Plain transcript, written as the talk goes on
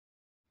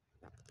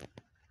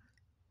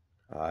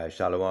All right,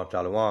 shalom,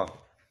 shalom.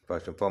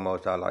 First and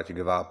foremost, I'd like to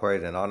give our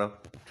praise and honor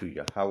to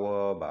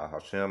Yahawah, by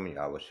Hashem,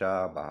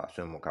 Yahawashi, by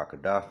Hashem,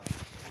 Qadash.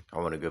 I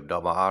want to give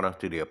double honor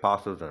to the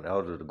apostles and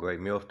elders of the great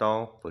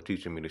millstone for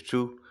teaching me the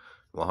truth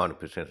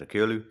 100%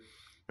 securely.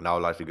 And I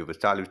would like to give a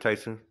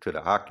salutation to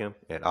the Akim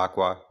and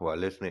Aqua who are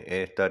listening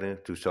and studying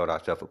to show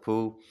ourselves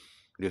approved.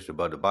 This is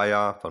Brother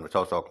Bayan from the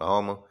Tulsa,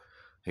 Oklahoma.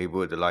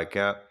 Hebrew is the light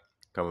camp,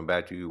 coming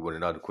back to you with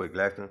another quick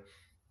lesson.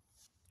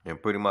 And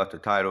pretty much the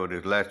title of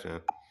this lesson,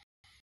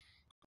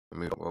 let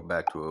me go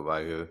back to it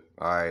right here.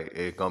 All right,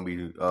 it's gonna be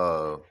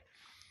the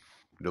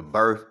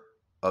birth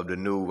of the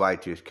new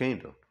righteous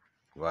kingdom,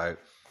 right?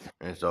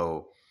 And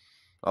so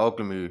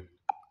ultimately,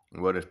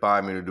 what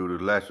inspired me to do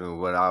this lesson,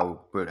 what I would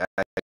put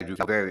as you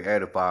very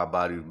edified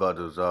by these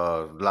brothers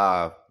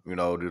live,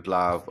 this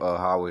live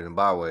highways and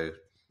byways.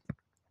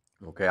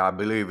 Okay, I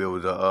believe it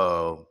was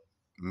a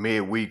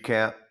midweek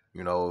camp.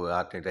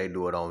 I think they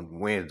do it on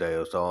Wednesday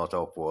or so on and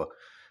so forth.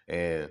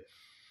 And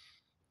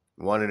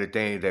one of the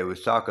things they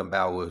was talking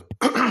about was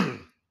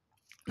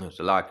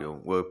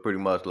was pretty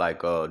much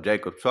like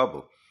Jacob's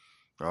trouble,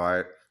 all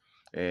right?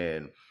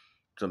 And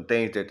some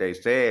things that they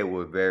said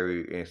were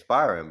very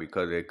inspiring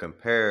because they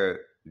compared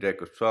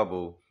Jacob's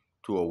trouble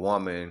to a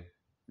woman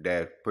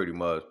that's pretty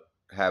much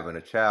having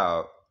a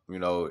child,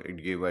 and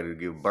getting ready to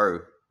give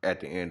birth at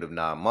the end of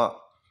 9 months,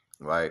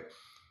 right?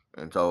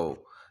 And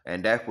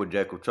that's what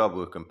Jacob's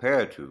trouble is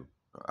compared to,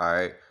 all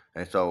right?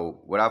 And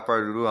so without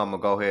further ado, I'm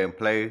going to go ahead and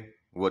play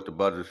what the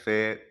brothers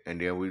said, and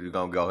then we're just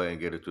going to go ahead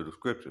and get into the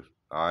scriptures,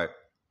 all right?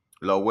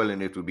 Lord willing,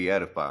 it will be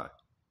edifying.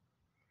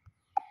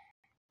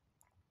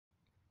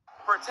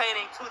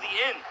 Pertaining to the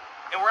end.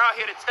 And we're out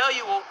here to tell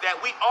you that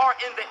we are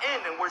in the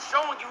end, and we're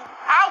showing you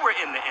how we're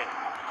in the end.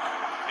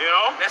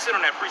 That's it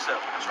on that precept.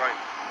 That's right.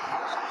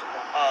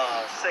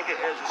 2nd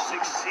Ezra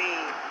 16,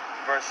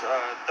 verse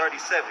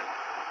 37.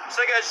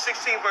 2nd Ezra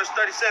 16, verse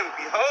 37.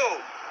 Behold,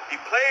 the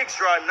plagues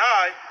draw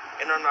nigh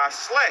and are not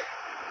slack.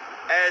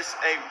 As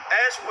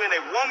when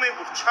a woman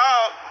with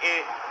child in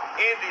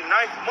the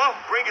 9th month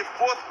bringeth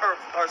forth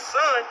her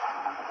son,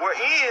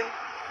 wherein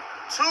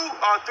 2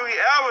 or 3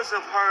 hours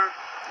of her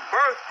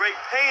birth great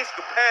pains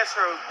compass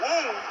her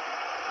womb,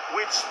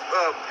 which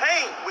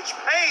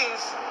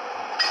pains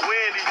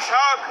when the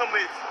child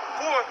cometh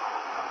forth,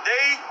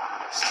 they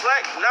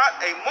slack not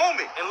a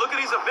moment. And look at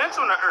these events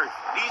on the earth.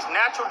 These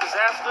natural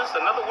disasters,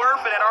 another word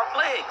for that are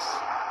plagues.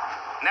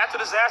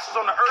 Natural disasters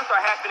on the earth are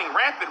happening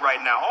rampant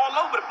right now, all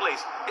over the place.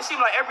 It seems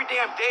like every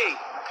damn day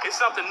is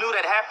something new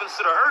that happens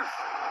to the earth.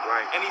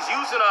 Right. And he's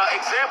using an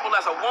example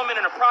as a woman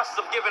in the process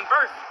of giving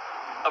birth.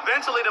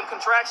 Eventually, them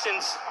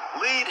contractions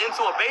lead into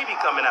a baby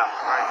coming out.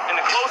 Right.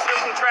 And the closer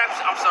them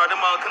contractions,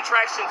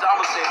 I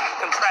almost said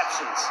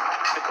contraptions.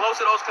 The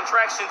closer those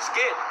contractions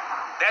get,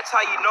 that's how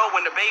you know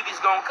when the baby's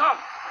gonna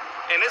come.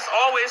 And it's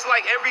always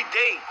like every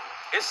day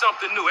it's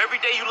something new. Every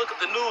day you look at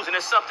the news and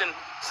there's something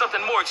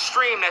more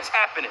extreme that's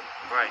happening.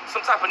 Right.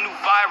 Some type of new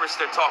virus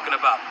they're talking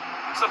about.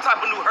 Some type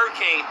of new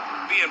hurricane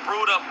being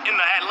brewed up in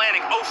the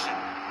Atlantic Ocean.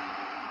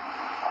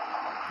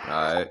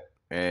 All right.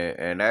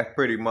 And that's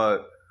pretty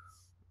much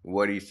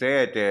what he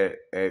said. That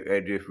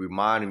it just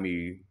reminded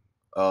me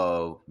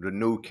of the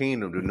new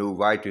kingdom, the new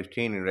righteous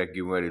kingdom that's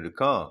getting ready to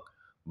come.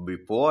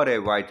 Before that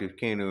righteous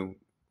kingdom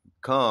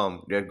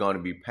come, there's going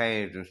to be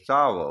pains and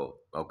sorrow,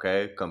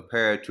 okay,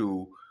 compared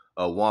to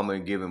a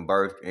woman giving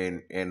birth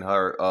in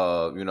her,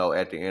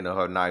 at the end of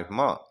her 9th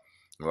month,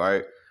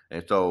 right?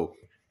 And so,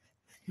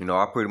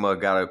 I pretty much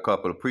got a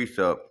couple of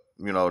precepts,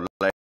 laid out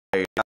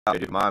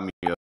that remind me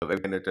of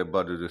everything that the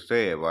brothers just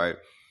said, right?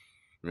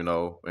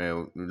 Lord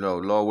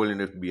willing,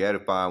 this to be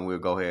edifying, we'll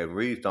go ahead and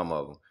read some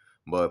of them.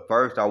 But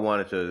first, I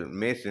wanted to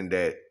mention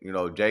that,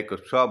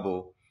 Jacob's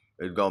trouble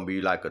is going to be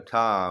like a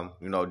time,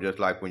 just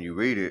like when you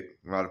read it.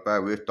 Matter of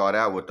fact, we'll start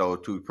out with those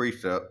 2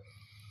 precepts,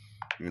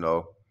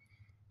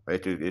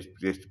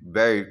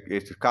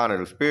 It's kind of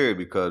the spirit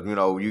because,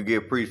 you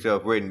get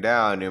precepts written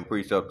down and then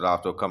precepts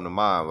also come to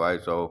mind,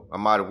 right? So I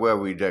might as well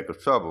read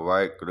Jacob's trouble,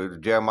 right? Because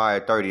it's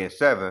Jeremiah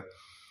 30:7,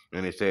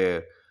 and it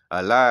says,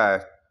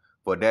 Alas,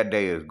 for that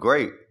day is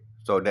great,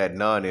 so that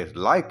none is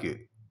like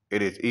it.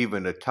 It is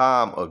even the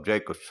time of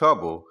Jacob's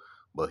trouble,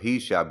 but he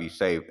shall be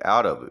saved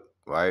out of it,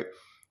 right?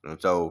 And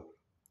so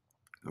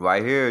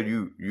right here,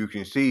 you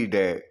can see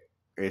that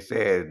it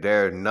says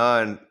there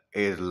none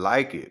is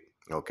like it,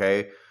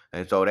 okay?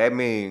 And so that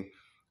means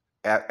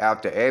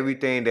after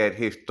everything that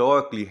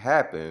historically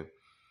happened,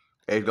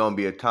 it's going to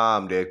be a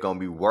time that's going to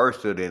be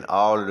worse than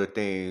all of the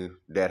things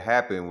that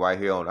happened right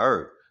here on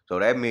earth. So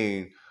that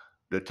means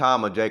the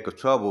time of Jacob's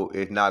trouble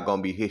is not going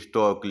to be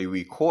historically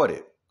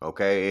recorded,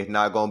 okay? It's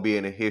not going to be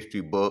in a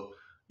history book.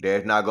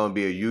 There's not going to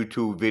be a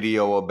YouTube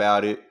video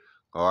about it,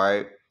 all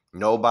right?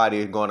 Nobody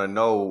is going to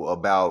know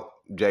about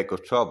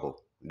Jacob's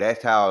trouble.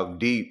 That's how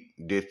deep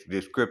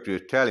this scripture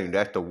is telling you.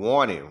 That's the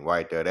warning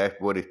right there. That's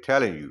what it's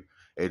telling you.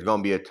 It's going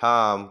to be a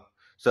time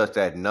such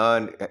that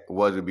none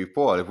was it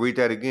before. Let's read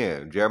that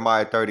again.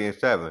 Jeremiah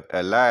 30:7.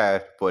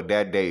 Alas, for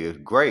that day is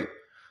great,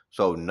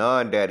 so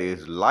none that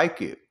is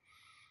like it.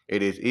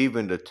 It is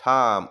even the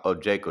time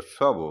of Jacob's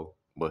trouble,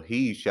 but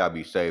he shall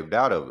be saved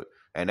out of it.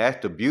 And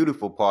that's the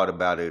beautiful part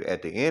about it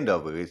at the end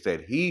of it. It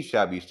said he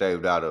shall be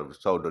saved out of it.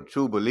 So the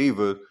true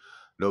believers,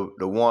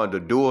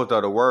 the doers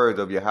of the words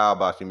of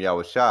Yahawah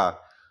Yahawashi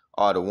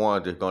are the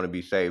ones that's going to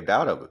be saved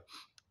out of it.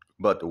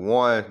 But the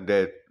ones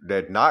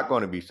that's not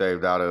going to be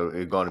saved out of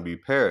it is going to be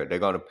perished. They're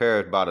going to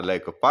perish by the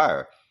lake of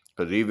fire.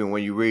 Because even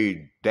when you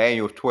read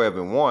Daniel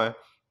 12:1,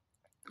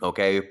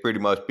 okay, it pretty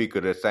much speaks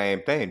of the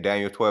same thing.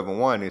 Daniel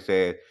 12:1, it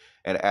says,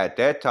 and at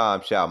that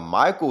time shall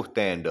Michael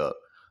stand up.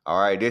 All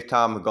right, this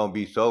time is going to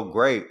be so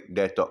great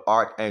that the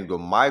archangel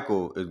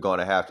Michael is going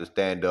to have to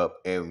stand up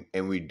and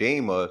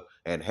redeem us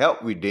and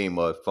help redeem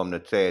us from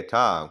the said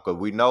time. Because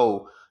we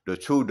know the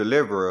true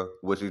deliverer,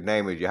 which his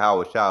name is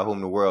Yahawashi,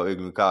 whom the world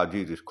ignorantly calls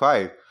Jesus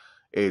Christ,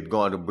 is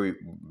going to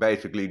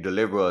basically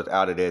deliver us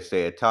out of that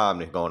said time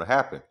that's going to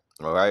happen.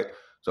 All right.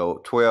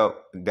 So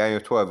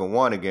Daniel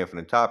 12:1 again from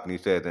the top, and he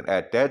says, and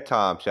at that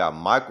time shall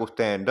Michael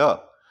stand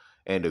up,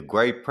 and the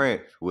great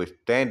prince which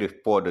standeth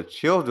for the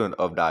children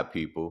of thy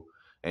people,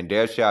 and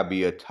there shall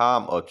be a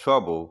time of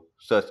trouble,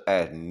 such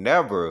as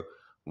never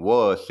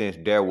was since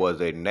there was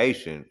a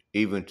nation,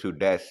 even to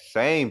that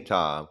same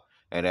time.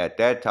 And at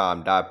that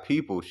time thy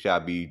people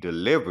shall be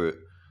delivered,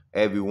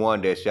 every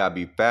one that shall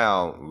be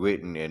found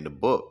written in the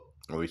book.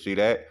 And we see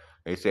that?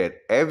 It said,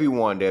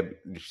 everyone that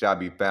shall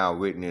be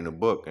found written in the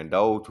book. And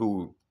those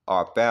who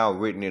are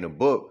found written in the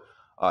book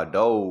are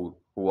those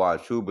who are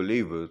true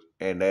believers,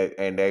 and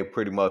they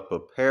pretty much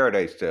prepare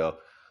themselves,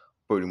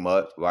 pretty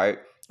much, right?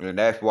 And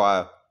that's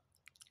why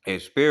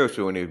it's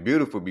spiritual and it's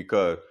beautiful,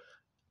 because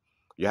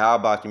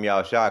Yahawah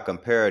Yahawashi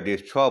compared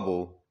this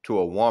trouble to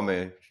a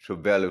woman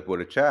travaileth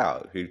with a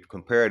child. He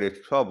compared this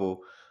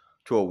trouble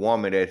to a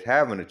woman that's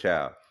having a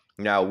child.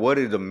 Now, what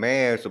is a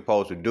man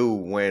supposed to do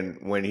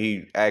when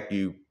he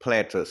actually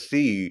plants a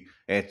seed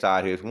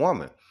inside his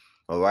woman?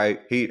 All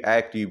right, he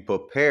actually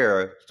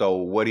prepare. So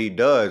what he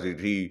does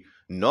is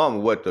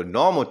what the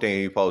normal thing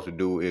he's supposed to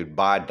do is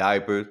buy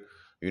diapers,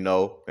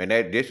 and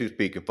this is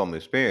speaking from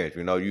experience.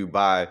 You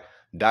buy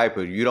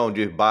diapers. You don't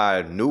just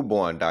buy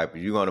newborn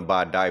diapers. You're gonna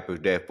buy diapers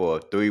that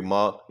for 3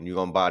 months, and you're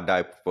gonna buy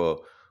diapers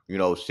for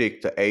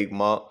 6 to 8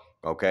 months.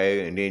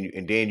 Okay, and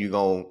then you're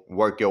gonna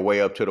work your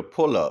way up to the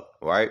pull up,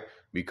 right?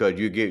 Because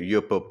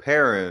you're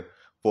preparing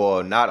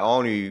for not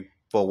only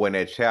for when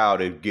that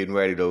child is getting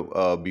ready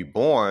to be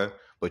born,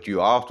 but you're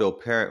also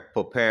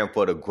preparing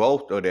for the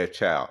growth of that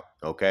child.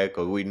 Okay,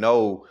 because we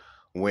know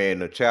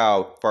when a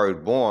child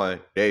first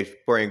born, they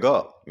spring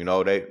up.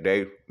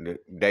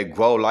 They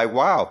grow like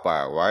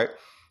wildfire, right?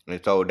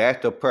 And so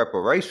that's the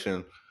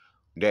preparation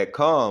that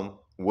comes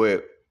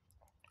with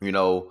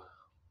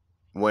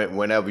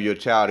whenever your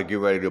child is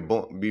getting ready to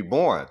be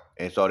born.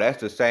 And so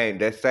that's the same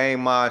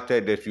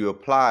mindset that you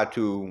apply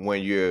to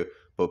when you're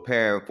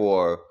preparing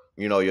for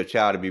your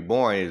child to be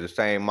born, is the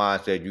same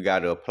mindset you got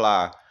to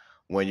apply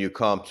when you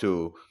come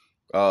to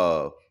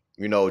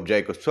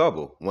Jacob's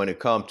trouble. When it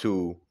comes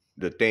to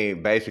the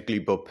thing, basically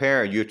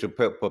preparing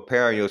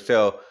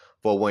yourself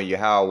for when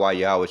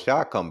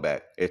Yahawashi come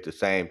back. It's the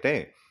same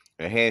thing.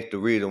 And hence the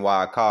reason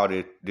why I call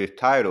this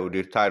title of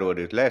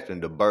this lesson,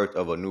 The Birth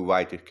of a New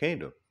Righteous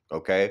Kingdom.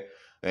 Okay?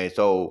 And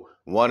so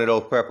one of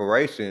those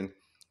preparations,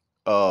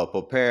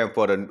 preparing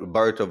for the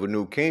birth of a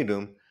new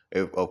kingdom,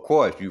 of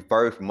course, you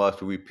first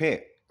must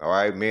repent. All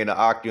right? Me and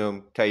the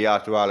Akim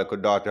Tayasrala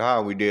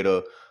Qadash, we did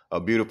a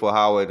beautiful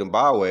highways and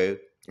byways,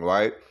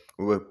 right?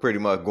 We were pretty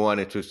much going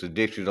into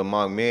seditions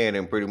among men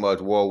and pretty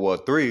much World War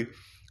III,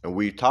 and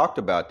we talked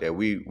about that.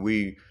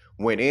 We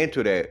went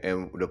into that,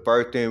 and the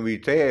first thing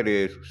we said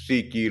is,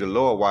 seek ye the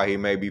Lord while he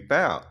may be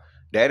found.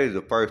 That is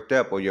the first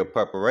step of your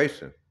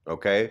preparation,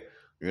 okay?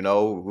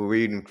 We're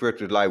reading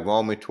scriptures like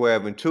Romans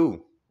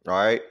 12:2,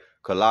 right?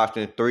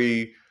 Colossians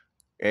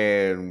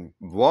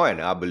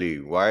 3:1, I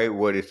believe, right?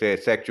 Where it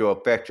says, set your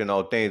affection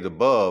on things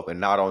above and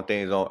not on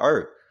things on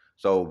earth.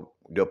 So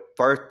the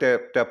first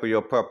step of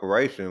your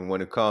preparation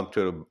when it comes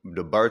to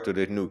the birth of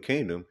this new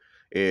kingdom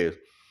is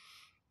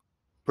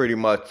pretty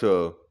much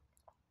to,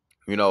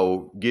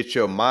 get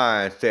your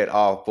mind set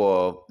off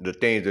for the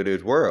things of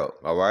this world,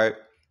 all right?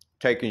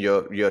 Taking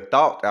your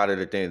thoughts out of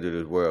the things of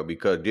this world,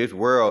 because this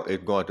world is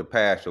going to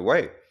pass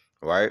away,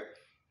 right?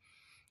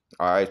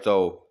 All right,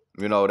 so,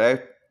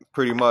 that's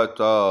pretty much,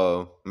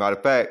 matter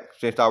of fact,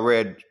 since I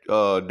read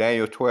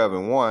Daniel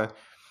 12:1,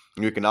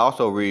 you can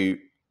also read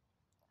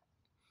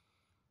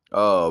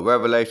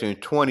Revelation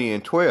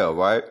 20:12,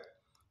 right?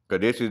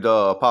 Because this is the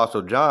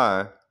Apostle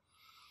John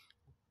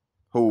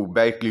who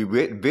basically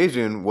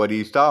visioned what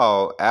he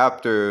saw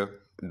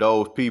after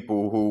those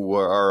people who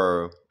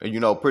were,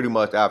 pretty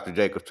much after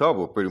Jacob's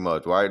trouble, pretty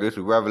much, right? This is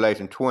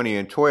Revelation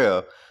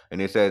 20:12,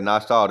 and it says, and I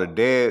saw the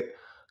dead,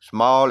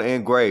 small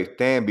and great,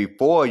 stand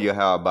before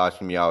Yahawah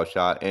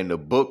Yahawashi, and the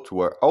books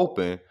were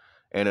open,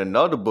 and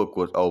another book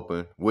was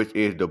open, which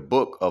is the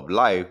book of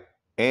life,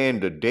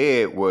 and the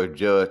dead were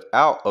judged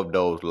out of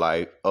those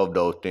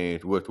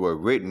things which were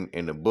written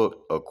in the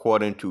book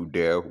according to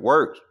their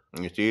works.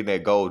 And you see,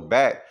 that goes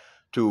back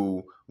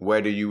to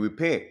whether you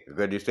repent,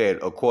 because it said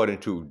according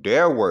to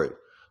their works.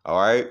 All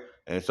right,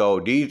 And so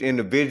these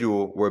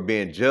individuals were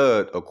being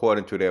judged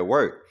according to their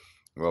work,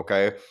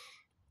 okay?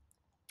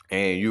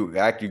 And you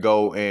actually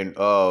go and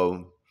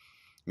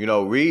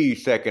read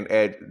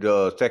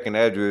the second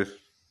address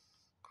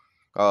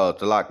to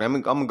lock.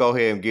 I'm gonna go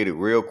ahead and get it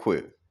real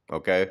quick,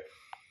 okay?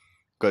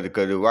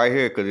 Because right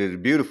here, because it's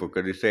beautiful,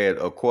 because it says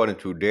according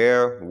to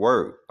their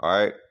word, all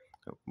right?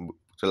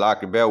 So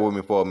lock it, bear with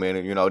me for a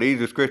minute.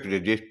 These are scriptures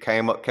that just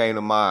came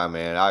to mind,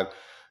 man.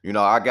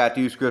 I got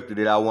these scriptures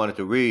that I wanted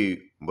to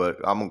read, but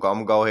I'm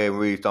gonna go ahead and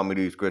read some of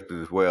these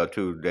scriptures as well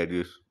too that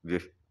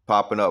just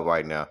popping up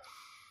right now.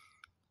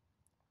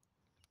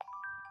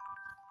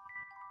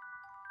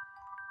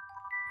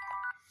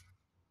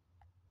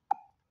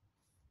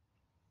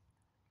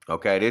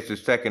 Okay, this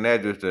is second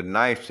address, the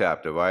 9th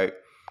chapter, right?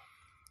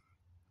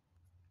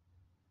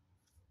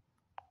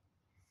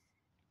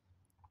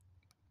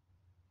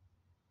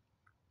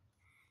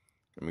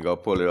 Let me go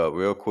pull it up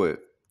real quick.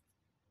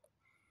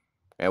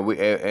 And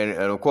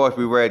of course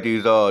we read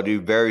these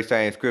very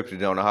same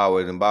scriptures on the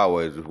highways and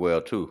byways as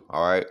well too.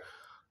 All right,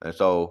 and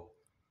so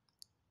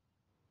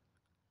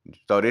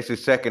this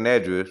is second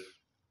address,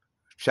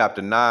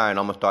 chapter 9.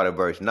 I'm gonna start at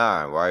verse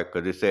 9, right?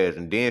 Because it says,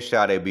 "And then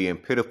shall they be in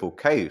pitiful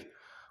case,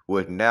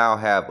 which now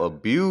have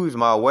abused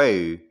my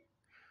way,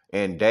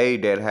 and they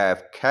that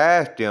have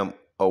cast them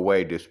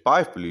away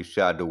despitefully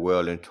shall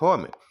dwell in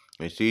torment."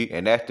 And see,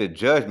 and that's the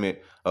judgment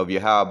of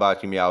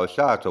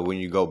Yahawashi. So when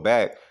you go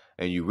back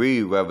and you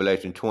read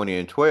Revelation 20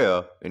 and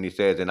 12, and he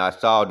says, "And I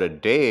saw the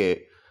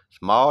dead,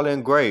 small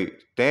and great,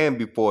 stand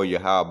before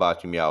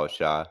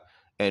Yahawashi,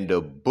 and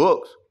the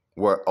books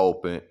were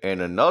open,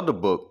 and another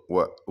book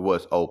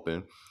was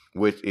open,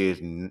 which is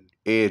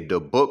the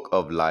book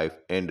of life,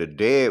 and the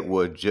dead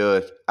were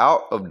judged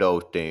out of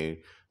those things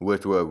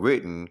which were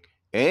written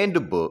in the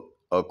book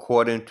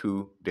according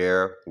to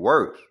their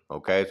works."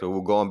 Okay, so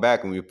we're going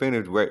back and we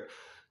finished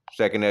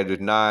second Ezra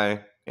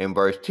 9 and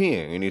verse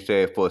 10. And he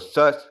said, "For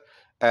such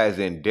as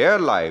in their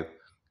life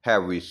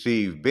have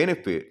received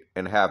benefit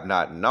and have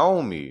not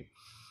known me,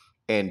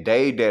 and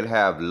they that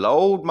have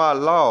loathed my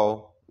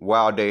law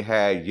while they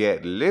had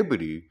yet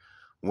liberty,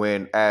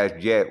 when as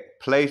yet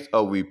place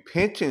of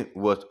repentance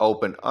was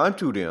open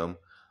unto them,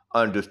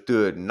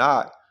 understood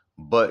not,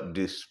 but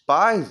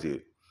despised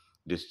it,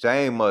 the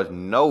same must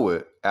know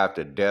it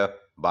after death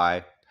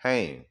by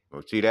pain."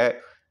 You see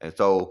that? And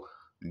so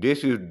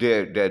this is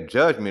that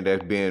judgment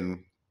that's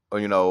been,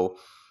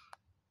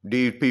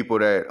 these people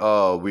that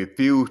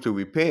refuse to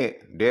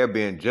repent, they're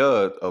being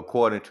judged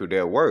according to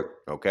their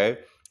work, okay?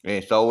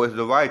 And so is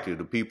the righteous.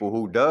 The people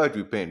who does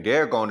repent,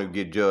 they're going to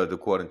get judged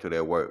according to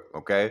their work,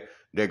 okay?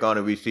 They're going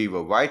to receive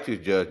a righteous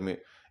judgment,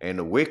 and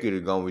the wicked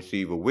is going to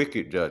receive a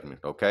wicked judgment,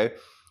 okay?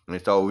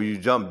 And so you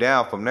jump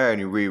down from there and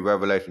you read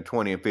Revelation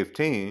 20 and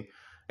 15,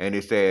 and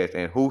it says,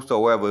 "And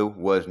whosoever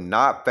was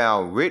not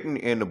found written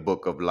in the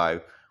book of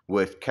life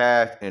was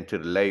cast into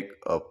the lake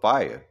of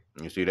fire."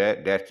 You see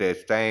that? That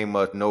says, "Same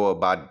must know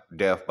about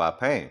death by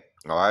pain."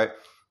 All right?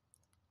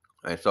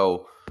 And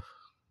so,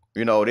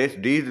 these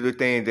are the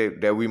things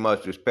that we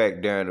must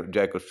respect during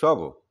Jacob's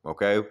trouble.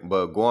 Okay?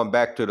 But going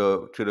back to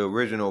the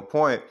original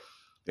point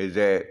is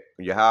that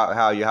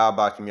how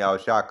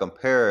Yahawashi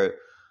compared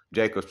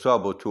Jacob's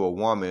trouble to a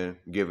woman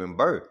giving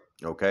birth.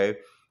 Okay?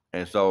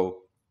 And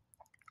so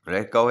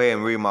let's go ahead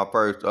and read my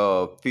first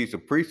piece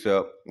of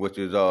precept, which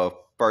is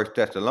 1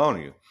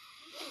 Thessalonians.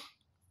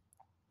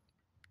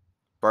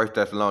 1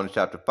 Thessalonians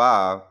chapter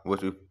 5,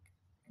 which is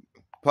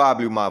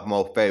probably my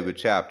most favorite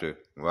chapter,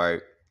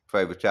 right?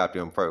 Favorite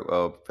chapter and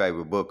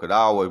favorite book, because I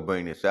always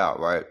bring this out,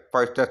 right?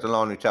 1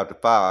 Thessalonians chapter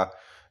 5, and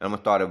I'm going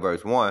to start at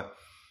verse 1,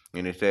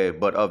 and it says,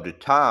 "But of the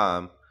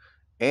time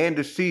and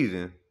the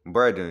season,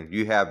 brethren,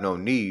 you have no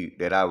need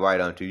that I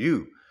write unto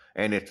you."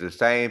 And it's the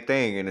same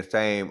thing in the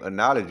same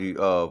analogy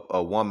of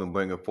a woman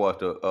bringing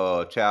forth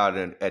a child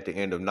at the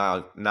end of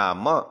 9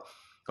 months,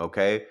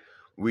 okay?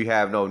 We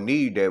have no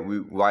need that we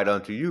write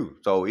unto you.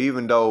 So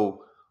even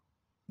though,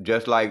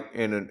 just like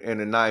in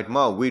the 9th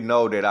month, we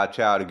know that our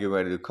child is getting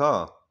ready to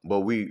come,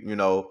 but we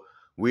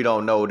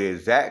don't know the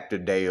exact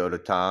day or the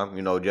time,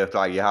 just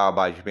like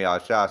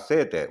Yahawashi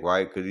said that,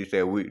 right? Because he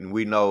said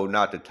we know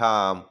not the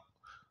time,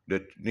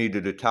 neither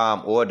the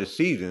time or the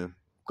season,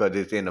 because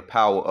it's in the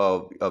power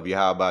of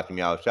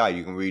Yahawashi.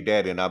 You can read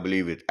that, and I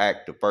believe it's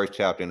Acts, the 1st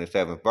chapter and the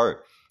 7th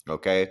verse.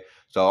 Okay,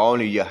 so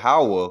only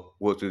Yahawah,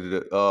 which is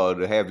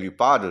the Heavenly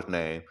Father's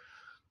name,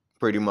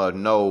 pretty much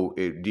know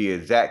the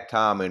exact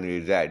time and the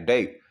exact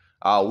date.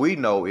 All we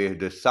know is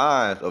the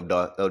signs of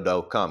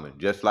the coming.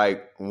 Just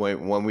like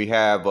when we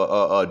have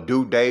a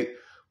due date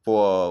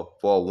for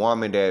a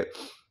woman that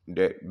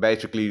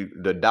basically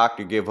the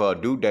doctor give her a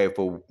due date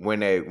for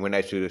when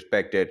they should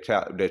expect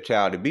their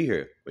child to be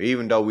here. But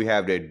even though we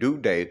have that due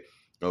date,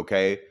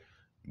 okay,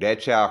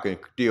 that child can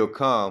still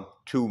come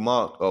 2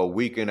 months or a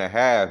week and a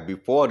half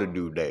before the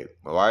due date.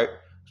 All right,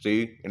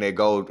 see, and it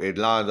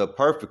lines up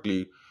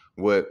perfectly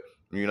with,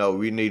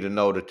 we need to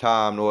know the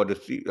time or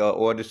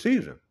the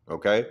season.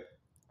 Okay,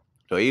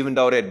 so even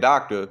though that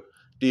doctor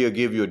still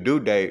give you a due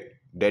date,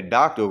 that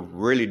doctor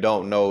really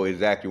don't know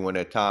exactly when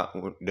the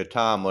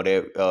time of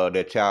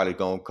that child is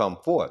gonna come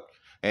forth.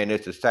 And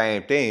it's the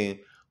same thing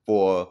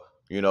for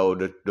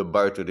the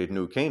birth of this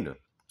new kingdom.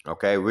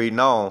 Okay, reading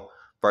on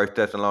 1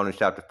 Thessalonians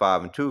chapter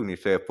 5:2, and he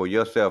said, "For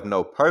yourself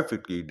know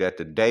perfectly that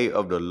the day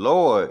of the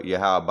Lord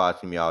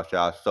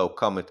Yahawah so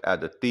cometh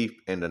as a thief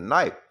in the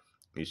night."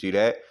 You see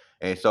that?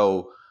 And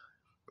so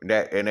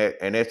that's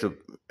the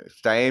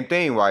same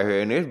thing right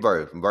here in this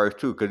verse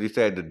 2, because he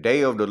said the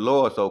day of the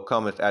Lord so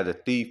cometh as a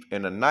thief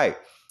in the night.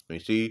 You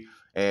see,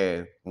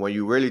 and when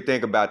you really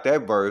think about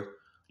that verse,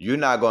 you're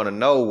not going to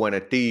know when a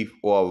thief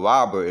or a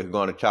robber is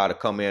going to try to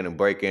come in and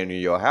break into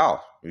your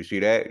house. You see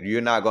that?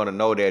 You're not going to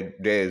know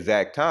that the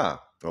exact time,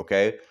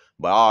 okay?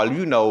 But all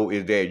you know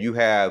is that you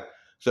have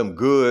some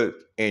goods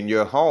in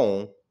your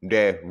home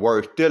that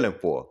worth stealing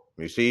for.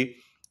 You see?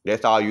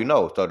 That's all you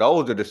know. So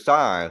those are the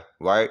signs,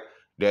 right?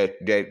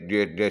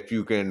 That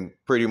you can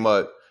pretty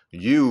much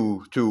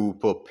use to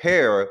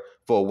prepare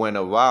for when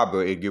a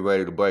robber is getting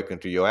ready to break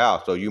into your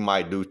house. So you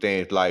might do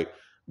things like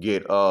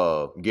get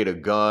a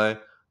gun.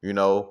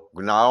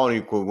 Not only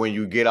when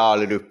you get all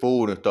of the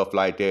food and stuff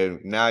like that,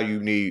 now you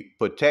need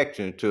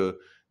protection to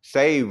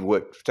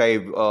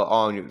basically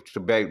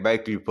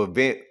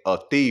prevent a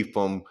thief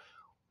from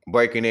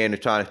breaking in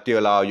and trying to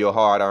steal all your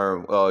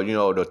hard-earned,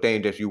 the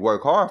things that you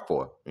work hard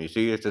for. You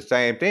see, it's the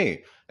same thing.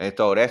 And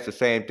so that's the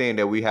same thing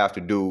that we have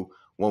to do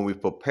when we're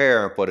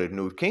preparing for the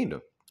new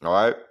kingdom. All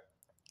right?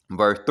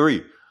 Verse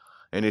 3.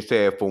 And it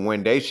said, "For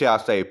when they shall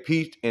say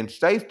peace and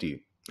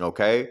safety,"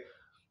 okay?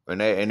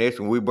 And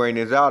we bring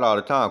this out all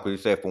the time, because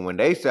he said, "For when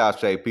they shall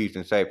say peace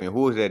and safety," and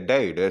who is that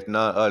they? There's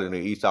none other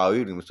than Esau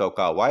Edom, the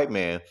so-called white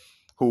man,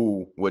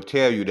 who will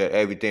tell you that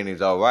everything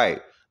is all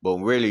right, but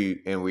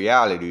really, in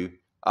reality,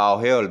 all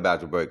hell is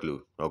about to break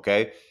loose,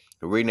 okay?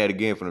 So reading that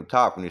again from the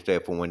top, and it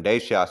said, "For when they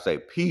shall say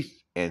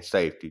peace and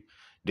safety,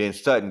 then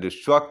sudden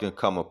destruction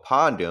come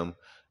upon them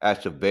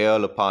as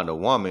travail upon the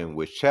woman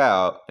with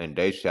child, and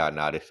they shall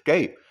not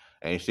escape."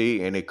 And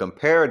see, and it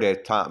compared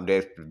that time,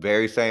 that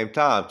very same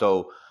time.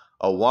 So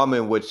a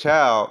woman with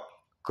child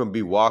could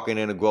be walking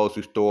in a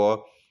grocery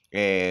store,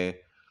 and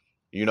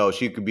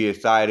she could be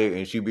excited,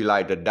 and she'd be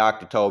like, "The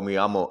doctor told me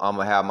I'm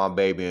gonna have my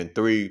baby in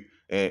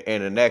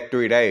the next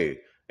 3 days,"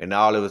 and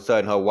all of a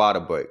sudden her water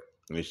break.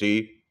 You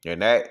see,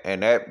 and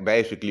that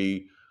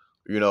basically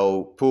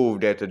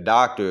prove that the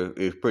doctor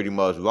is pretty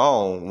much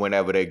wrong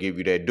whenever they give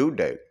you that due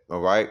date.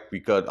 All right,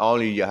 because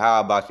only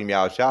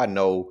Yahawashi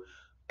know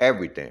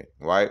everything,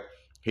 right?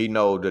 He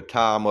knows the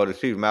time of the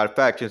season. Matter of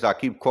fact, since I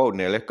keep quoting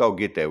that, let's go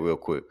get that real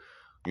quick.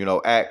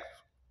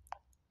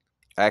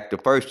 Act the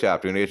first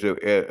chapter, and it's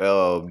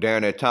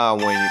during that time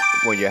when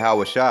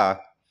Yahawashi.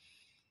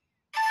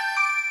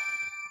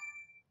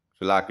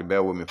 Shalaki,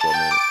 bear with me for a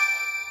minute.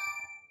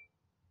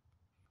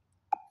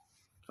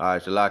 All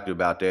right, Shalaki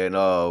about that. And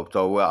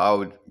so I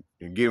was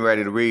getting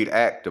ready to read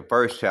Act the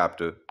first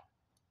chapter,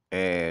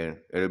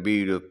 and it'll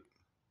be the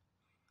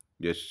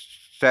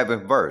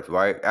 7th verse,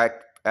 right?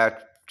 Act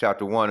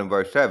chapter 1 and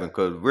verse 7,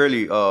 because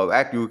really,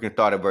 actually we can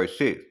start at verse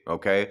 6,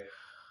 okay?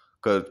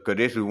 Because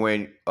this is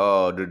when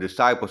the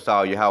disciples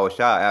saw Yahawashi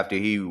after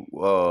he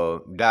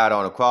died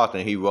on the cross,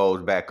 and he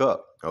rose back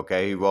up,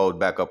 okay? He rose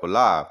back up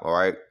alive, all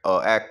right?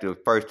 Act the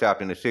first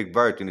chapter in the 6th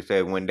verse, and it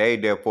says, "When they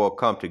therefore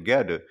come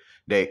together,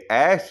 they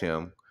asked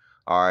him,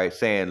 all right,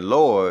 saying,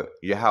 Lord,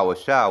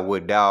 Yahawashi,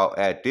 would thou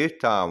at this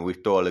time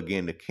restore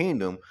again the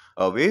kingdom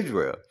of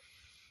Israel?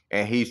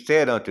 And he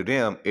said unto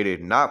them, It is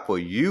not for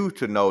you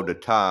to know the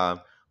time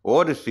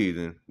or the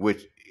season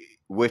which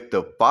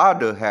the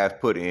Father has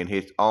put in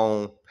his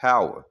own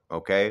power."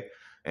 Okay?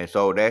 And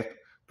so that's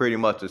pretty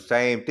much the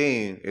same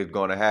thing is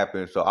going to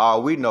happen. So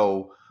all we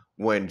know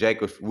we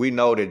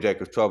know that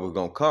Jacob's trouble is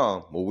going to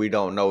come, but we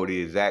don't know the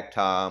exact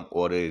time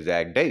or the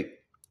exact date.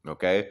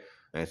 Okay?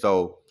 And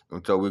so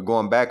we're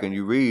going back, and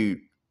you read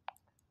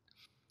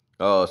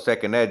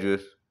Second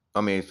Esdras,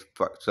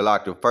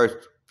 select the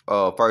First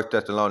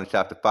Thessalonians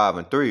chapter 5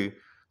 and 3,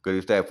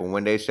 because it said, "For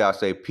when they shall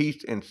say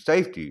peace and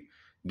safety,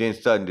 then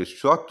sudden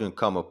destruction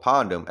come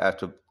upon them as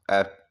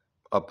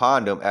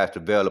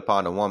travail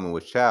upon a woman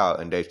with child,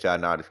 and they shall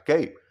not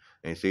escape."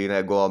 And see,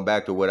 that going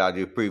back to what I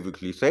just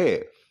previously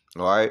said,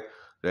 all right?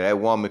 That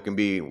woman can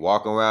be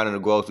walking around in the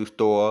grocery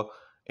store,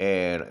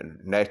 and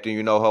next thing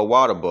you know, her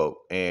water broke,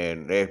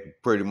 and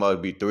that pretty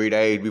much be 3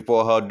 days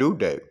before her due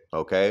date,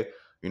 okay?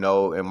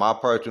 In my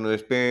personal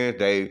experience,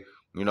 they,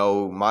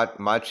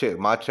 my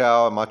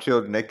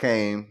children, they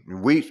came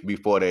weeks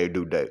before their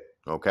due date,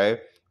 okay?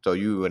 So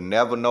you would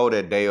never know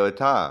that day or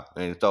time.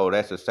 And so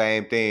that's the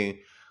same thing.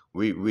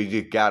 We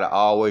just gotta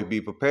always be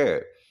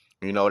prepared.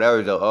 There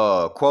was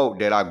a quote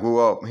that I grew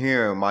up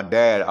hearing my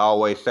dad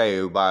always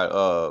say by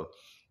a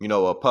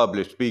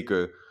public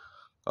speaker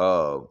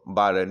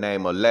by the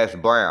name of Les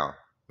Brown.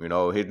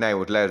 His name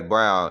was Les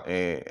Brown,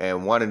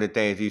 and one of the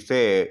things he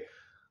said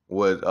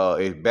was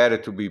it's better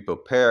to be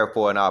prepared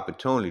for an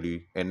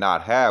opportunity and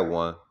not have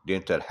one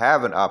than to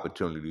have an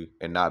opportunity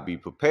and not be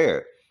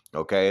prepared.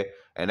 Okay?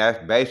 And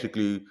that's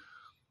basically,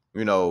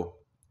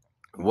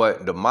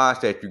 what the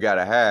mindset you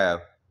gotta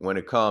have when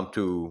it comes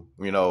to,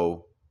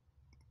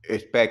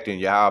 expecting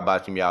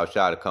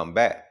Yahawashi to come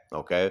back,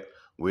 okay?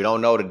 We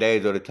don't know the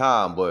days or the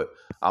time, but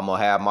I'm going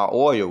to have my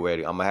oil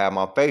ready. I'm going to have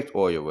my face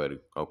oil ready,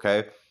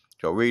 okay?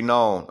 So reading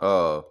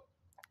on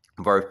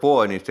verse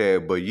 4, and it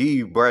said, but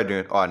ye,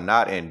 brethren, are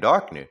not in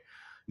darkness,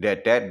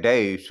 that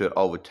day should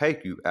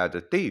overtake you as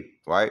a thief,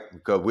 right?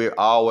 Because we're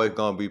always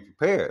going to be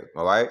prepared,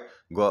 all right?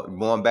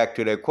 Going back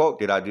to that quote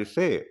that I just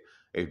said,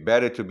 it's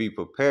better to be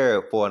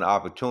prepared for an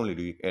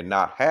opportunity and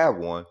not have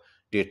one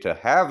than to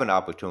have an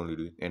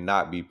opportunity and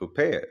not be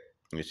prepared,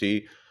 you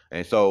see?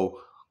 And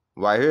so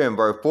right here in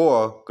verse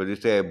 4, because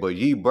it said, but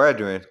ye,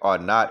 brethren, are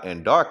not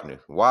in darkness.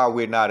 Why are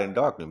we not in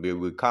darkness? Because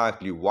we're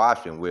constantly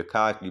watching. We're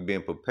constantly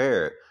being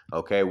prepared,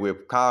 okay? We're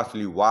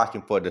constantly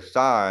watching for the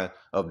sign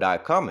of thy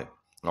coming,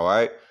 all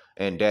right?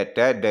 And that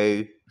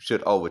day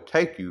should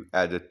overtake you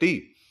as a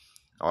thief,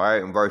 all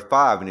right? In verse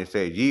 5, and it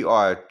says, ye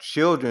are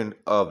children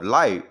of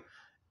light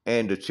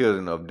and the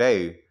children of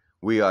day.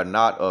 We are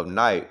not of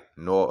night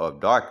nor of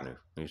darkness,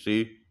 you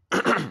see?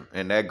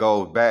 And that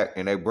goes back,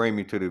 and they bring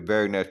me to the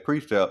very next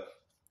precept,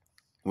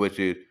 which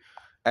is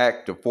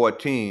Acts the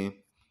 14th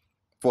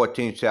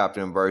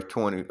chapter and verse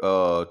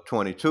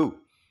 22,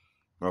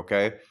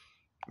 okay?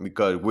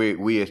 Because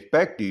we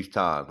expect these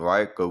times,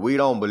 right? Because we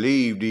don't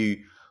believe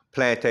the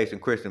plantation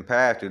Christian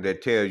pastor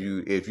that tells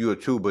you if you're a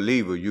true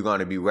believer, you're going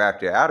to be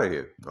raptured out of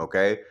here,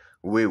 okay?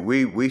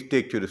 We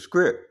stick to the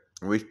script.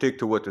 We stick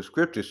to what the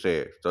scripture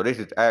says. So this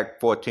is Acts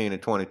 14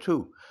 and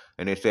 22.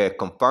 And it says,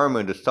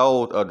 confirming the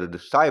souls of the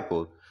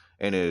disciples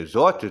and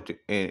exhorting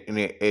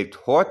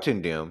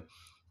them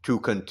to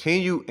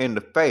continue in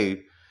the faith,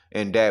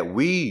 and that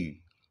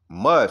we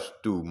must,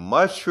 through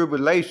much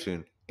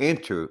tribulation,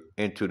 enter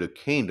into the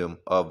kingdom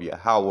of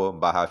Yahawah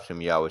by Hashem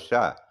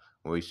Yahawashi.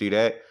 When we see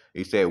that,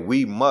 he said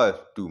we must,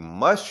 through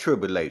much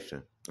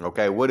tribulation.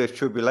 Okay, what is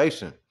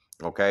tribulation?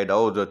 Okay,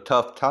 those are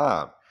tough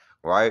times,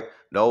 right?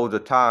 Those are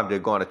times they're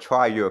going to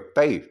try your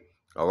faith,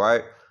 all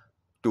right?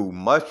 Through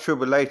much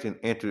tribulation,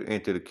 enter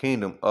into the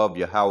kingdom of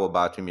Yahawah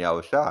by Hashem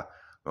Yahawashi.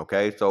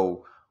 Okay,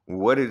 so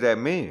what does that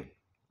mean,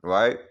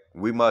 right?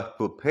 We must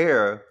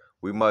prepare,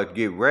 we must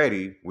get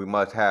ready, we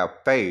must have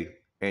faith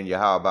in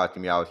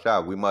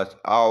Yahawashi. We must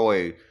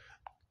always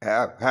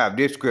have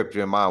this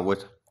scripture in mind,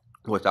 which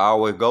I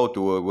always go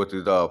through it, which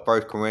is 1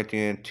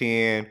 Corinthians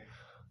 10,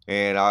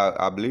 and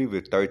I believe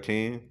it's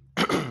 13.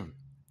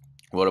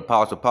 What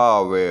Apostle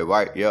Paul read,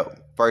 right? Yep,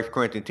 1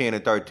 Corinthians 10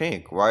 and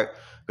 13, right?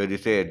 Because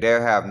it said,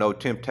 there have no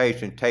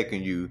temptation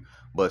taken you,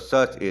 but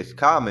such is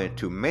common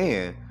to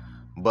men.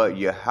 But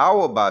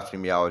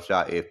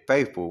Yahawah is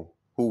faithful,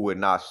 who would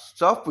not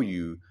suffer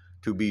you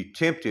to be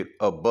tempted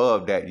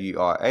above that ye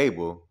are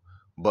able,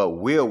 but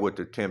will with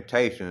the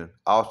temptation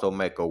also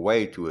make a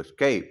way to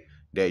escape,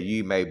 that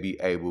ye may be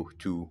able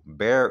to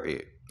bear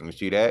it. You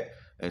see that?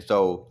 And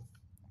so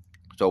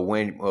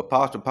when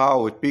Apostle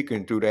Paul was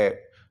speaking to that,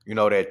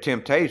 that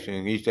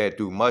temptation, he said,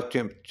 through much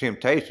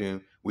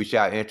temptation, we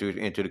shall enter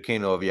into the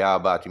kingdom of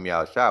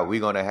Yahawah. We're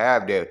going to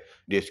have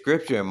this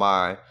scripture in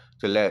mind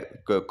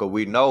because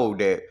we know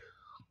that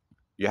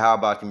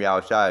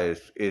Yahawah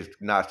is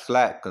not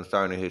slack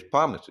concerning his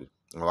promises,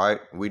 all right?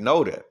 We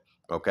know that,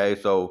 okay?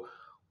 So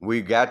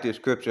we got this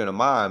scripture in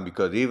mind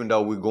because even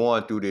though we're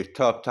going through this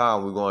tough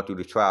time, we're going through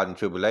the trials and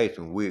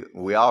tribulations,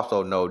 we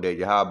also know that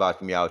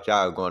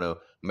Yahawah is going to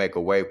make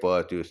a way for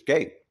us to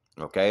escape,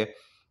 okay?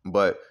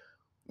 But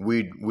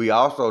we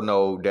also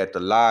know that the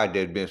lie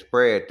that's been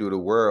spread through the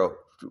world,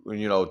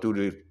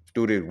 through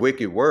this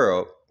wicked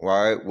world,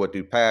 right? What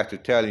the pastor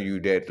telling you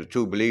that the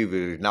true believer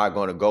is not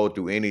going to go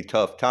through any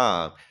tough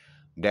time,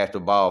 that's a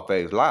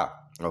bald-faced lie,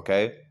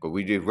 okay? Because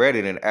we just read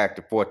it in Acts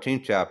the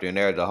 14th chapter, and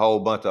there's a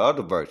whole bunch of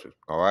other verses,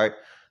 all right?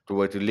 So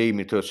what to lead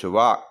me to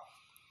Sirach,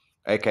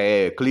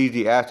 a.k.a.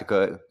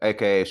 Ecclesiastica,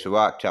 a.k.a.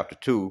 Sirach chapter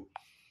 2,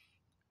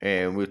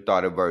 and we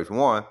start at verse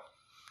 1,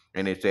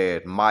 and it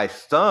says, my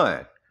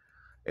son,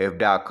 if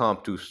thou come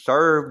to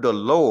serve the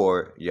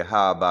Lord,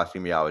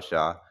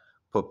 Yahawashi,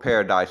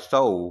 prepare thy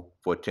soul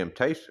for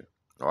temptation.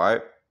 All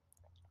right?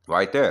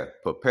 Right there.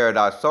 Prepare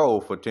thy soul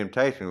for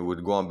temptation. We're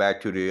going back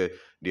to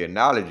the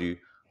analogy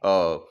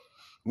of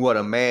what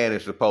a man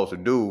is supposed to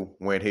do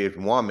when his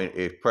woman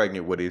is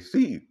pregnant with his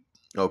seed.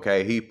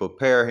 Okay? He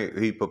prepare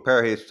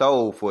his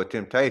soul for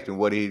temptation.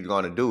 What he's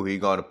going to do, he's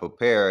going to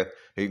prepare,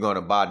 he's going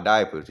to buy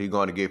diapers, he's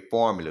going to get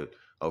formula.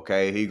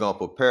 Okay? He's going to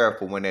prepare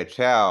for when that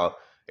child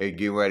is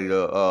getting ready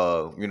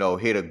to,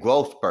 hit a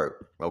growth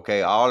spurt.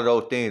 Okay, all of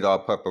those things are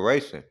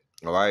preparation.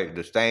 All right,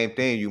 the same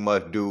thing you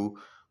must do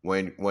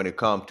when it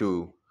comes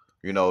to,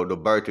 the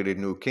birth of the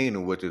new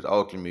kingdom, which is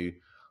ultimately,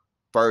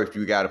 first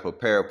you got to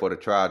prepare for the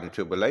trials and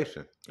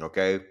tribulation.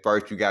 Okay,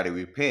 first you got to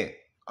repent.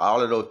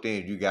 All of those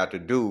things you got to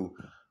do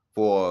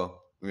for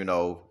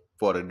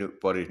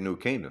this new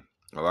kingdom.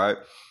 All right.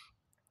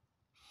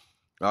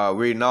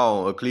 Reading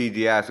on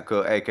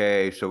Ecclesiastica,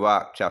 a.k.a.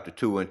 Sirach, chapter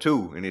 2 and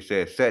 2, and it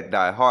says, set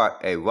thy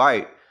heart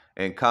aright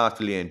and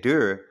constantly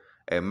endure,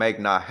 and make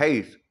not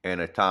haste in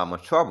a time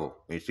of trouble.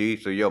 You see,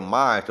 so your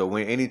mind, so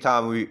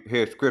anytime we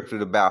hear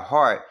scriptures about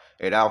heart,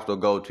 it also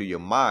goes to your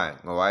mind,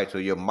 all right? So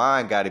your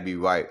mind got to be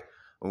right.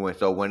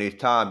 So when this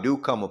time do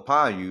come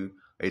upon you,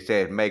 it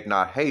says, make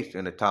not haste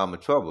in the time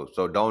of trouble.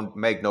 So don't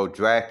make no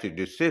drastic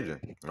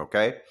decision,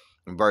 okay?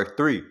 In verse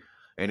 3,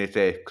 and it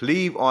says,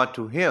 cleave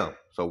unto him.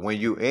 So when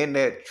you in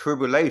that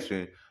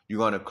tribulation, you're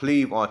going to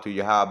cleave unto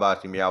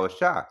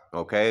Yahawashi,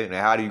 okay? And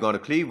how are you going to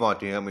cleave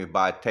unto him? Is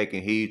by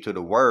taking heed to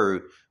the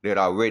word that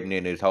are written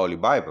in his holy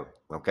Bible,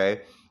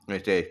 okay? And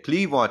it says,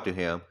 cleave unto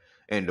him,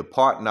 and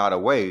depart not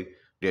away,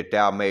 that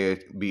thou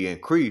mayest be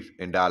increased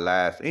in thy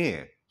last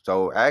end.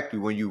 So actually,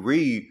 when you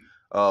read,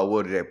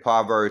 what is it,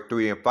 Proverbs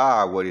 3 and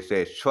 5, where it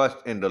says, trust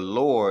in the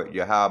Lord,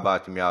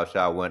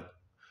 Yahawashi,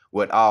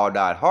 with all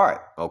thy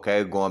heart,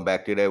 okay? Going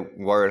back to that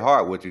word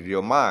heart, which is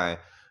your mind.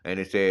 And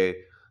it said,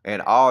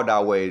 and all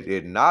thy ways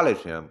acknowledge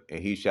him, and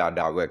he shall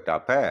direct thy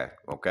path,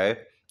 okay?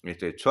 It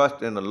said,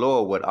 trust in the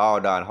Lord with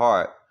all thine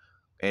heart,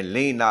 and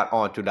lean not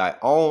onto thy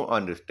own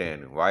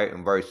understanding, right?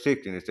 In verse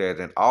 16, it says,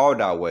 in all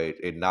thy ways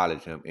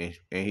acknowledge him, and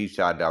he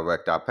shall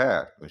direct thy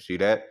path. You see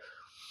that?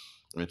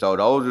 And so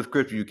those are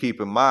scriptures you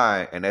keep in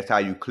mind, and that's how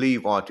you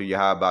cleave onto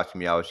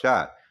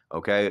Yahawashi,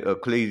 okay?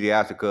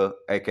 Ecclesiastica,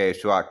 aka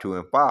Sirach 2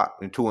 and 4,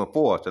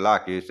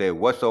 Salaki, it said,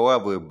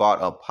 whatsoever is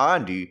brought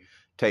upon thee,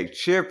 take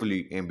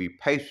cheerfully and be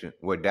patient,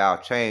 where thou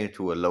change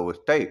to a lower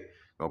state,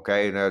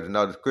 okay? And there's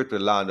another scripture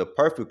lined up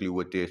perfectly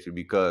with this,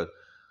 because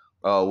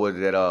was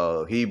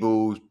it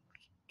Hebrews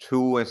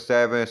 2 and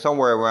 7,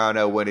 somewhere around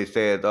there, when it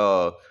says,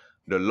 the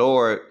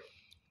Lord,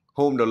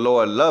 whom the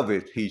Lord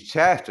loveth, he's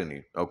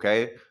chastening,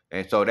 okay?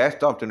 And so that's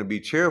something to be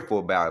cheerful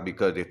about,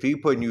 because if he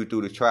putting you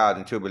through the trials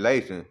and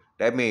tribulations,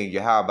 that means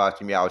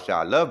Yahawashi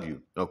shall love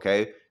you,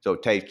 okay? So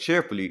take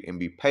cheerfully and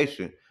be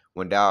patient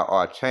when thou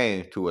art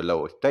changed to a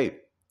lower state,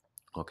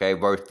 okay?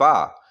 Verse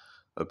 5,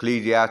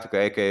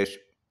 Ecclesiastica,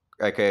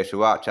 aka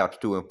Sirach, chapter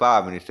 2 and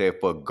 5, and it said,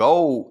 for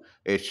gold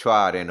is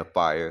tried in the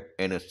fire,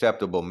 an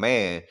acceptable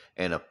man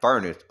in a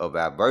furnace of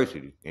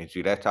adversity. And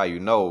see, that's how you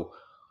know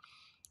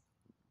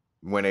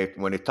when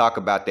they talk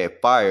about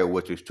that fire,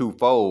 which is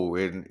twofold.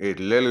 It's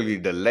literally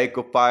the lake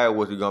of fire,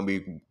 which is going to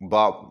be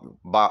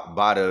bought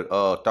by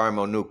the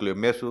thermonuclear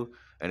missile,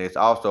 and it's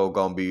also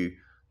going to be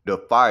the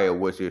fire,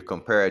 which is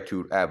compared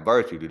to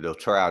adversity, the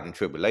trials and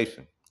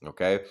tribulation,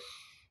 okay?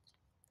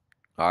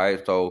 All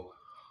right, so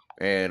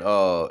and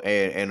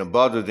the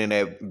brothers in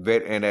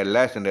that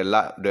lesson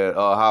that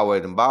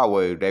highways and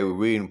byways, they were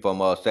reading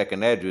from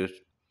Second Esdras,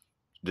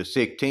 the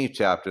 16th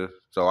chapter.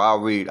 So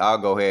I'll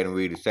go ahead and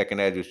read the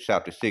Second Esdras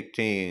chapter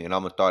 16, and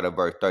I'm gonna start at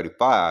verse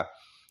 35.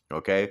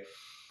 Okay,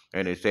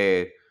 and it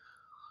said,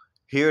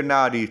 hear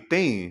now these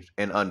things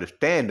and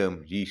understand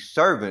them, ye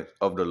servants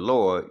of the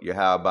Lord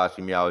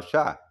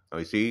Yahawashi.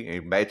 You see,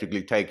 and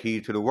basically take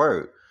heed to the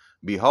word.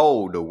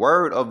 Behold, the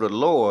word of the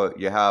Lord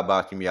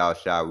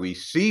Yahawashi,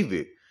 receive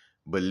it.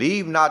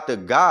 Believe not the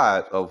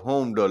gods of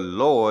whom the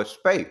Lord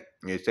spake.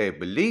 It says,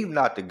 believe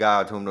not the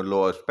gods whom the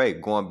Lord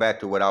spake. Going back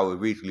to what I was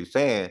recently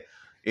saying,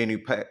 any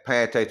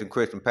plantation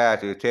Christian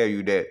pastor will tell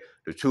you that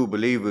the true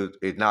believers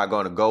is not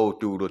going to go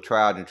through the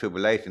trials and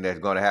tribulation that's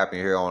going to happen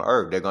here on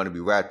earth. They're going to be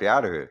raptured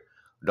out of here.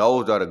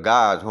 Those are the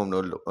gods whom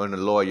the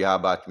Lord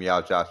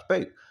Yahawashi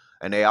spake.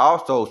 And they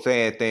also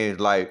saying things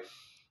like,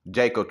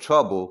 Jacob's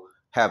trouble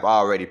have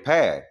already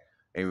passed.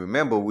 And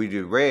remember, we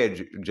just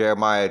read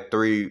Jeremiah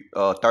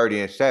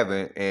 3:30 and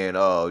 7,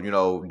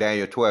 and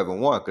Daniel 12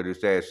 and 1, because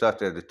it says,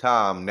 such as the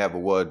time never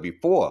was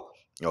before.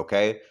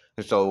 Okay?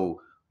 And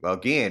so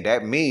again,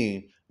 that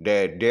means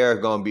that there's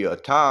going to be a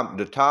time,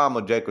 the time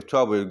of Jacob's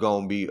trouble is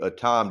going to be a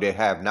time that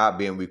have not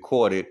been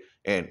recorded,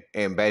 and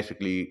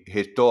basically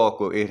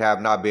it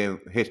have not been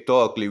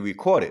historically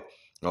recorded.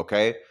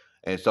 Okay?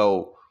 And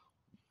so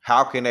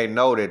how can they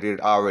know that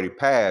it already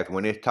passed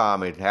when this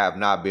time have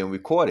not been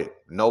recorded?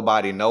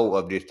 Nobody know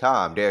of this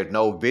time. There's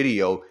no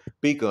video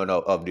speaking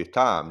of this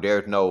time.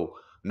 There's no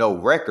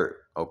record,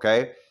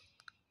 okay?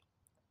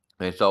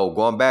 And so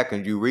going back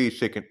and you read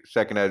 2nd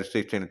Esdras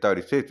 16 and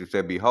 36, it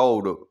said,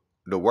 behold,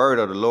 the word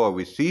of the Lord,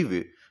 receive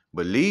it.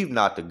 Believe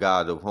not the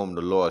gods of whom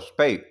the Lord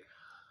spake.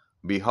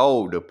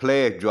 Behold, the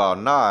plague draw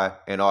nigh,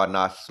 and are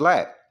not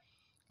slack.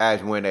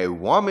 As when a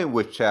woman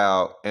with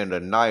child in the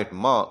 9th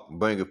month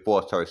bringeth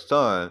forth her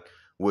son,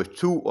 with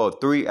 2 or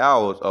 3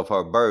 hours of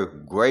her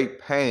birth, great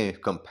pains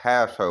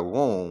compass her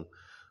womb,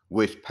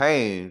 which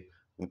pains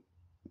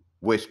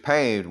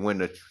when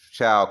the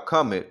child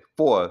cometh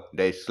forth,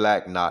 they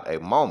slack not a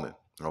moment.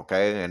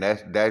 Okay, and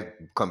that's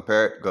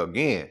compared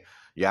again.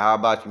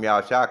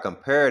 Yahawashi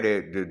compared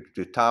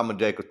the time of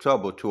Jacob's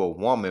trouble to a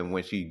woman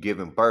when she's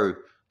giving birth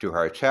to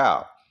her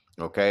child.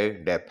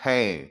 Okay, that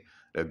pain,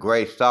 the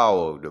great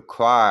sorrow, the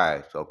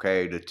cries,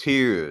 okay, the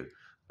tears,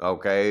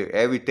 okay,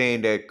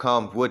 everything that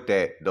comes with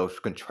that, those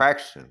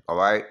contractions, all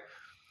right?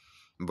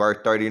 Verse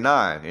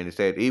 39, and it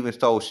says, even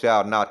so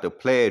shall not the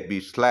plague be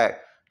slack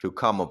to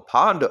come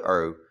upon the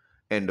earth,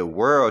 and the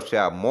world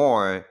shall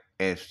mourn,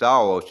 and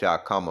sorrow shall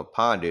come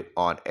upon it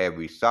on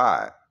every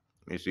side.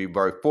 You see,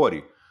 verse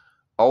 40,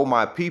 O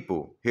my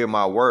people, hear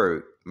my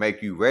word,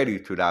 make you ready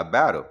to thy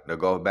battle. That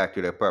goes back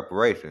to their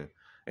preparation.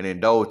 And in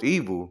those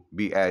evil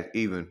be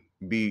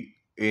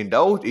in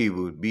those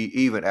evils be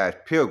even as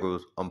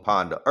pilgrims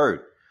upon the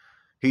earth.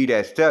 He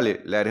that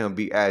selleth, let him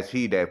be as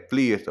he that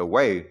fleeth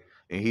away,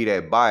 and he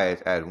that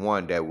buyeth as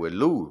one that will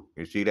lose.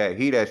 You see that?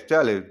 He that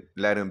selleth,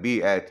 let him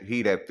be as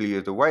he that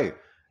fleeth away.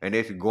 And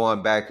this is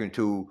going back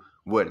into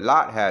what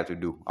Lot had to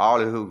do.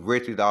 All of his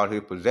riches, all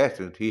his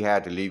possessions, he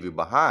had to leave it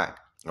behind.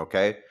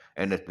 Okay?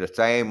 And it's the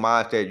same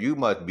mindset you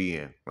must be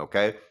in.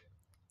 Okay?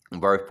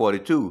 Verse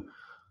 42.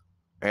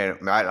 And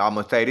I'm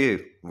going to say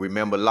this.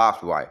 Remember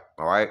Lot's wife.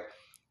 All right?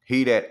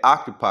 He that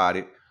occupied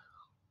it,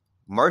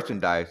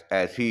 merchandise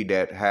as he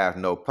that hath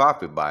no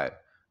profit by it,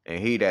 and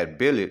he that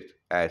buildeth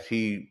as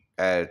he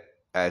that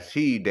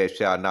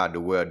shall not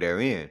dwell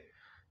therein.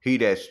 He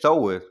that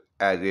soweth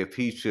as if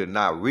he should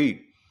not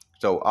reap,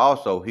 so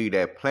also he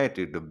that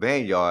planteth the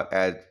vineyard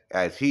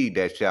as he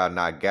that shall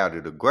not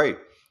gather the grape.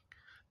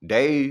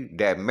 They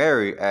that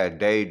marry as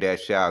they that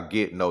shall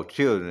get no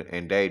children,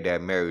 and they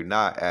that marry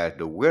not as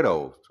the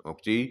widows.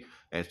 See?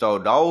 And so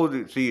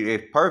those, see,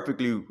 it's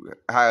perfectly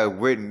how it's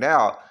written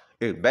out.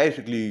 It's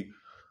basically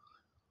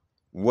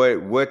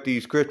what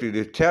these scriptures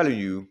is telling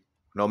you,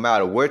 no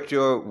matter what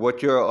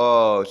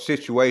your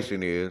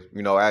situation is,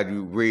 as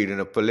you read in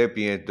the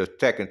Philippians, the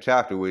 2nd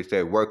chapter, where it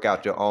says, work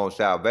out your own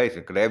salvation,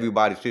 because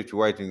everybody's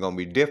situation is going to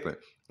be different,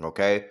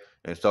 okay?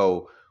 And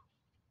so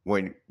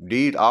when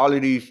all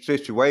of these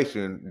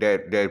situations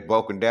that's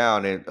broken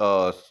down in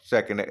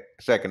second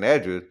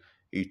Esdras,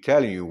 he's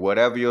telling you,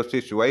 whatever your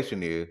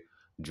situation is,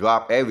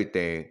 drop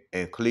everything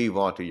and cleave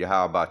onto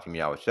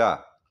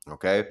Yahawashi,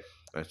 okay?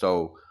 And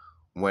so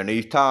when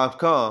these times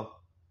come,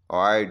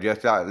 all right,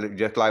 just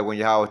like when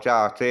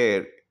Yahawashi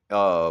said,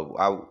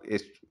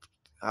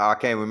 I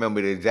can't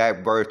remember the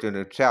exact verse in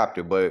the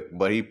chapter,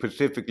 but he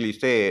specifically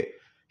said,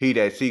 he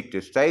that seeks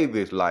to save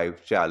his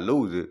life shall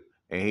lose it,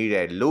 and he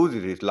that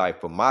loses his life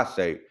for my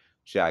sake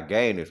shall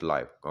gain his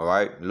life. All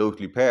right,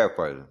 loosely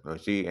paraphrasing.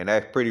 See, and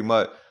that's pretty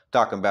much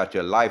talking about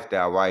your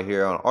lifestyle right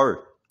here on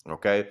earth.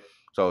 Okay,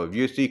 so if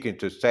you're seeking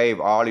to save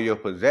all of your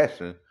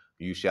possessions,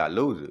 you shall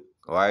lose it.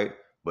 All right,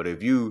 but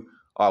if you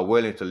are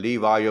willing to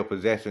leave all your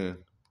possessions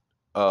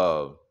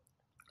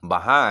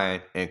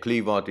behind and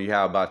cleave onto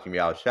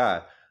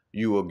Yahawashi,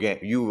 you will gain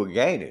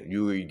it.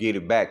 You will get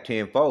it back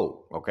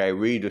tenfold. Okay,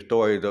 read the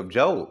stories of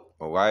Job.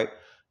 All right,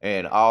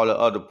 and all the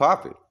other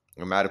prophets.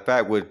 As a matter of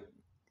fact,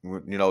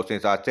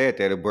 since I said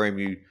that, it brings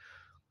me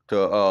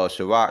to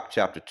Sirach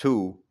chapter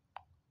 2,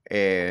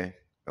 and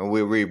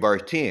we'll read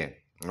verse 10.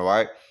 All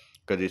right,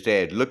 because it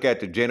says, "Look at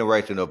the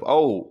generation of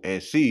old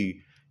and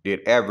see,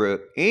 did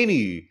ever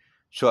any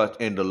trust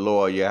in the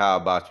Lord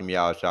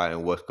Yahawashi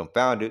and was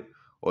confounded,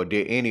 or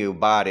did any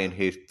abide in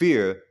his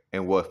fear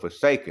and was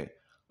forsaken?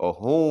 Or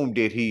whom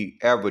did he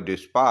ever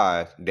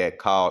despise that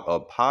called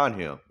upon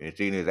him?" And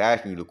see, he's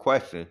asking you the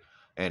question,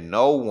 and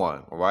no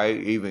one, right?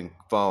 Even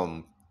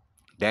from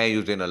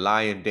Daniel's in the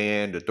lion's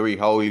den, the 3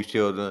 holy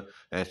children,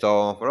 and so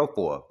on and so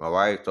forth. All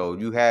right, so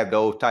you have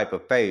those type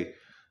of faith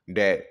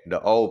that the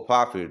old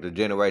prophets, the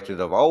generations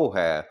of old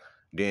have.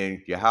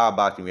 Then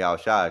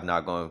Yahawashi is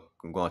not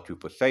going to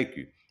forsake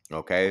you.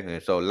 Okay,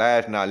 and so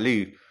last not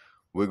least,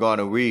 we're going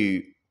to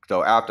read.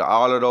 So after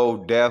all of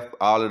those deaths,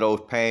 all of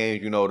those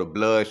pains, the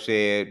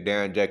bloodshed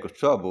during Jacob's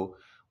trouble,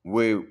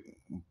 we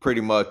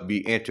pretty much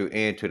be entered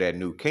into that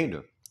new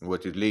kingdom,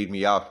 which is leads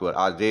me out to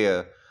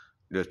Isaiah,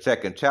 the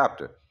 2nd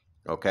chapter.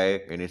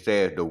 Okay, and it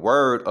says, the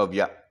word of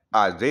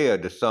Isaiah,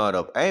 the son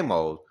of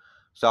Amos,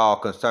 saw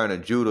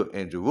concerning Judah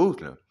and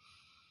Jerusalem.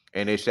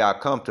 And it shall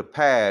come to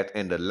pass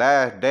in the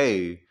last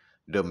days,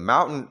 the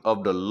mountain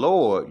of the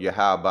Lord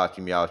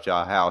Yahawashi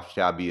house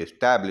shall be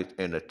established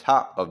in the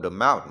top of the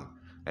mountain.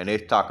 And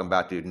it's talking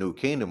about this new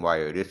kingdom right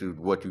here. This is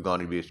what you're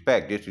going to be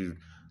expect. This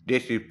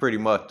is pretty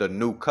much the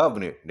new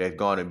covenant that's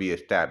going to be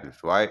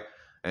established, right?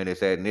 And it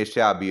says, and it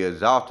shall be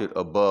exalted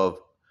above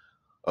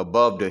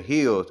the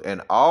hills,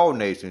 and all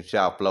nations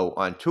shall flow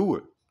unto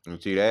it. You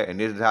see that? And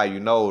this is how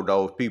you know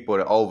those people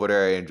that over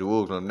there in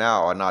Jerusalem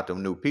now are not the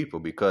new people,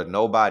 because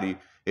nobody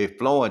is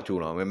flowing to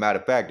them. As a matter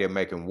of fact, they're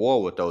making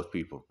war with those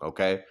people,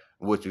 okay?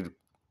 Which is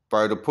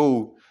further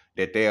proof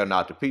that they are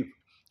not the people.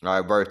 All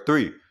right, verse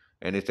 3.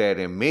 And it said,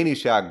 and many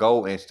shall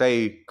go and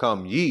say,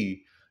 come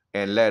ye,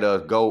 and let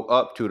us go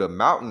up to the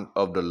mountain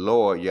of the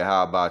Lord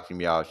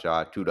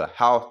Yahawashi, to the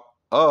house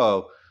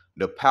of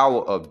the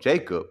power of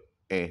Jacob,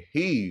 and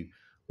he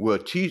will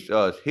teach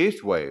us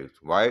his ways,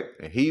 right?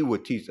 And he will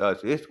teach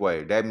us his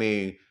ways. That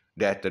means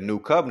that's the new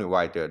covenant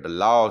right there. The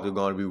laws are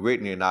going to be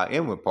written in our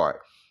inward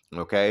part,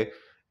 okay?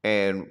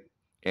 And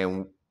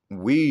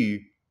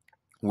we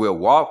will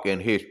walk in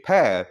his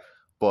path,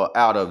 for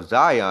out of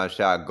Zion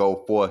shall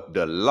go forth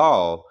the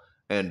law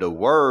and the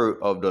word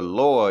of the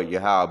Lord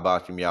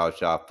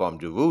Yahawashi from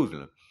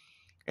Jerusalem.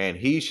 And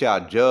he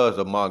shall judge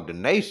among the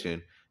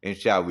nations, and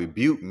shall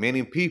rebuke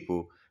many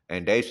people,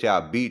 and they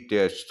shall beat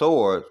their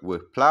swords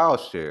with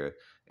plowshares,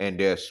 and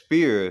their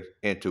spears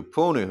into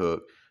pruning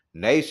hooks.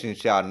 Nation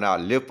shall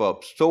not lift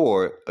up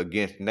sword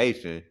against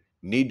nation,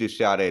 neither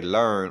shall they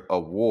learn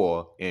of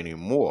war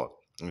anymore.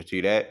 You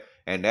see that?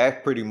 And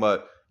that's pretty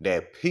much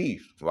that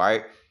peace,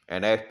 right?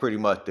 And that's pretty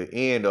much the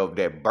end of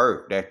that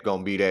birth. That's going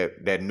to be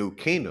that new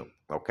kingdom,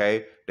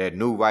 okay? That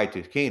new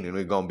righteous kingdom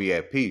is going to be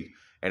at peace.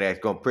 And that's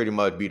going to pretty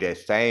much be that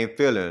same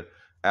feeling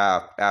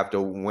after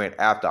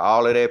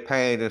all of that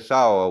pain and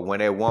sorrow, when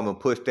that woman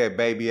pushed that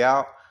baby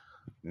out.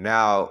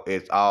 Now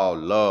it's all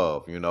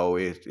love,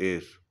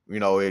 it's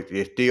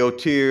still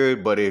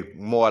tears, but it's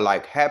more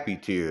like happy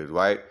tears,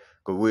 right?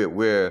 Because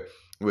we're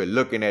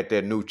looking at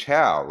that new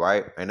child,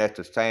 right? And that's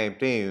the same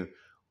thing.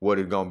 What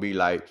it's gonna be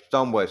like,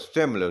 somewhat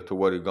similar to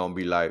what it's gonna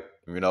be like,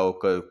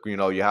 because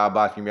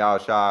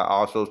Yahawashi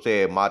also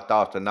said, "My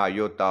thoughts are not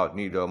your thoughts,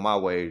 neither are my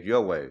ways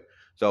your ways."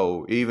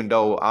 So even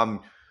though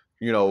I'm,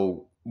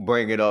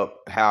 bringing up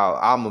how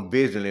I'm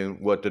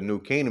envisioning what the new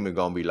kingdom is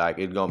gonna be like,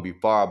 it's gonna be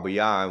far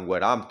beyond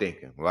what I'm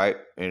thinking, right?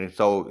 And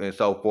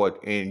so forth.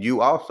 And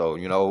you also,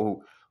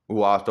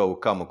 who also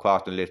come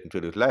across and listen to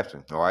this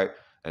lesson, all right?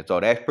 And so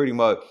that's pretty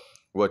much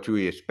what you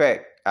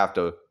expect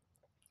after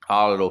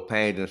all of those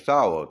pains and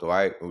sorrows,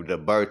 right? With the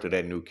birth of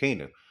that new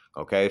kingdom.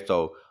 Okay,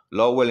 so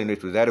Lord willing,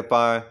 this was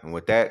edifying. And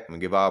with that, we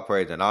give all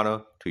praise and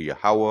honor to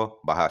Yahawah,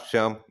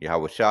 Bahashem,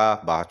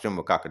 Yahawashi,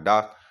 Bahashem,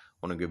 Qadash.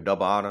 I want to give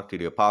double honor to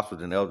the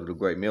apostles and elders of the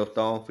great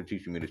millstone for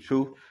teaching me the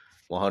truth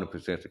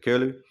 100%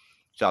 securely.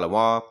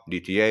 Shalom,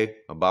 DTA,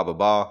 Ababa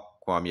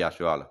Kwam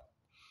Yashuala.